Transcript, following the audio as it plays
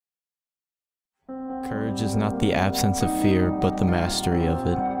Courage is not the absence of fear, but the mastery of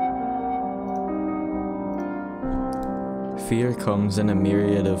it. Fear comes in a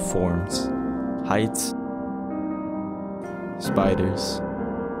myriad of forms: heights, spiders,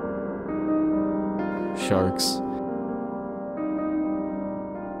 sharks,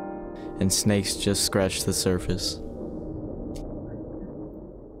 and snakes just scratch the surface.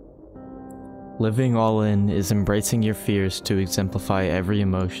 Living all in is embracing your fears to exemplify every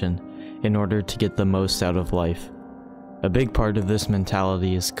emotion in order to get the most out of life. A big part of this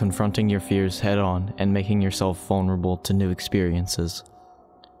mentality is confronting your fears head on and making yourself vulnerable to new experiences.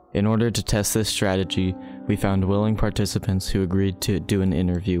 In order to test this strategy, we found willing participants who agreed to do an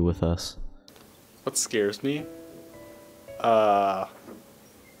interview with us. What scares me? That's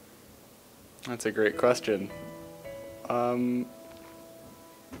a great question. I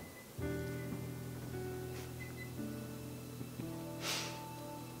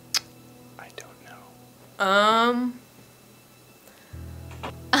don't know.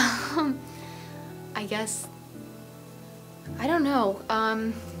 I guess, I don't know.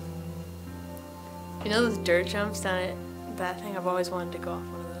 You know those dirt jumps down at that thing? I've always wanted to go off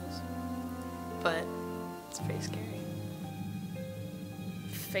one of those, but it's pretty scary.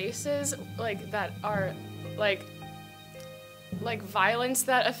 Faces like that are like violence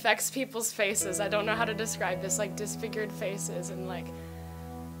that affects people's faces. I don't know how to describe this, like disfigured faces and like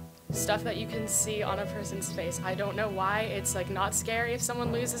stuff that you can see on a person's face. I don't know why it's like not scary if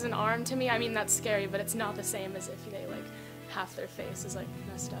someone loses an arm to me. I mean, that's scary, but it's not the same as if they like half their face is like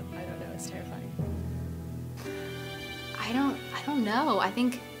messed up. I don't know, it's terrifying. I don't know. I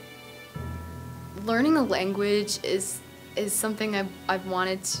think learning a language is something I've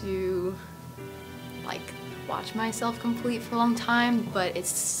wanted to like watch myself complete for a long time, but it's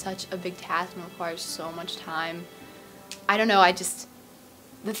such a big task and requires so much time. I don't know,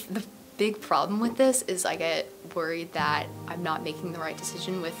 the big problem with this is I get worried that I'm not making the right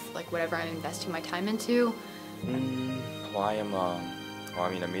decision with like whatever I'm investing my time into. While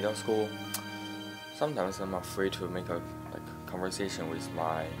I'm in the middle school, sometimes I'm afraid to make a conversation with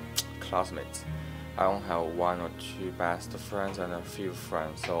my classmates. I don't have one or two best friends and a few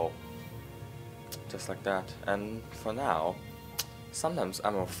friends, so just like that. And for now, sometimes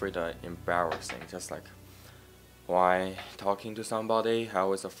I'm afraid of embarrassing, just like why talking to somebody, I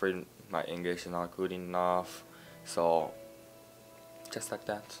was afraid my English is not good enough, so just like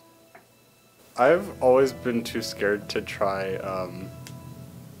that. I've always been too scared to try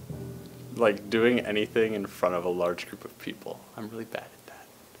like doing anything in front of a large group of people. I'm really bad at that.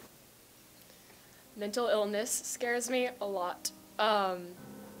 Mental illness scares me a lot.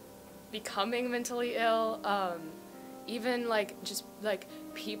 Becoming mentally ill, even like just like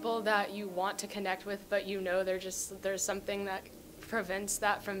people that you want to connect with, but you know there's something that prevents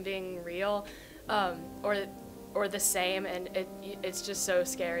that from being real, or the same, and it's just so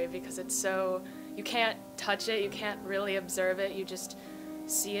scary because it's so, you can't touch it, you can't really observe it, you just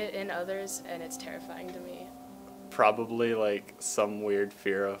see it in others, and it's terrifying to me. Probably like some weird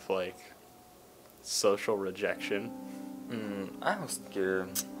fear of like social rejection. I was scared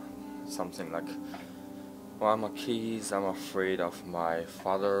something like when I'm a kid, I'm afraid of my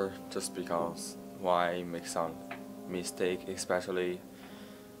father just because why I make some mistake, especially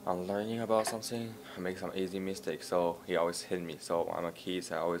I'm learning about something, I make some easy mistakes, so he always hit me. So I'm a kid,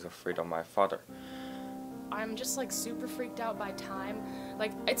 so I'm always afraid of my father. I'm just like super freaked out by time.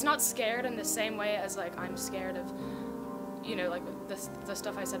 Like, it's not scared in the same way as like I'm scared of, you know, like the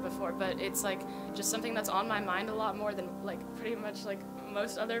stuff I said before, but it's like just something that's on my mind a lot more than like pretty much like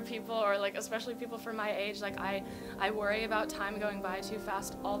most other people, or like especially people for my age. Like I worry about time going by too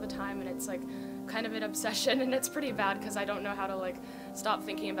fast all the time, and it's like kind of an obsession, and it's pretty bad because I don't know how to like stop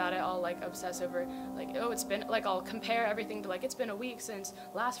thinking about it. I'll like obsess over like, oh, it's been like, I'll compare everything to like, it's been a week since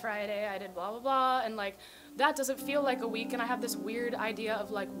last Friday I did blah blah blah, and like that doesn't feel like a week, and I have this weird idea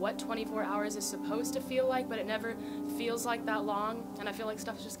of like what 24 hours is supposed to feel like, but it never feels like that long, and I feel like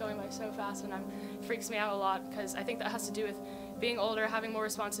stuff's just going by so fast, and it freaks me out a lot because I think that has to do with being older, having more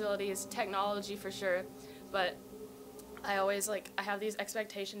responsibilities, technology for sure, but I always like, I have these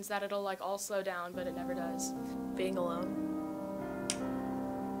expectations that it'll like all slow down, but it never does. Being alone.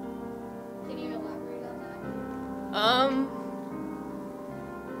 Can you elaborate on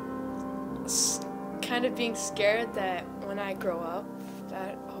that? Kind of being scared that when I grow up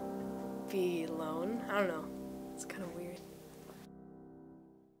that I'll be alone. I don't know. It's kind of weird.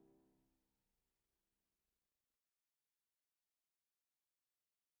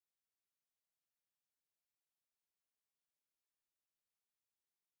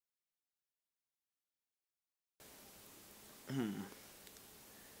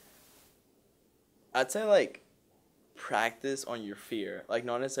 I'd say like practice on your fear. Like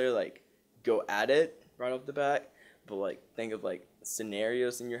not necessarily like go at it right off the bat, but like think of like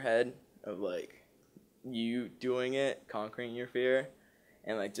scenarios in your head of like you doing it, conquering your fear,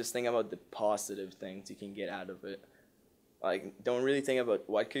 and like just think about the positive things you can get out of it. Like don't really think about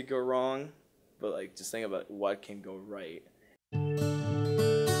what could go wrong, but like just think about what can go right.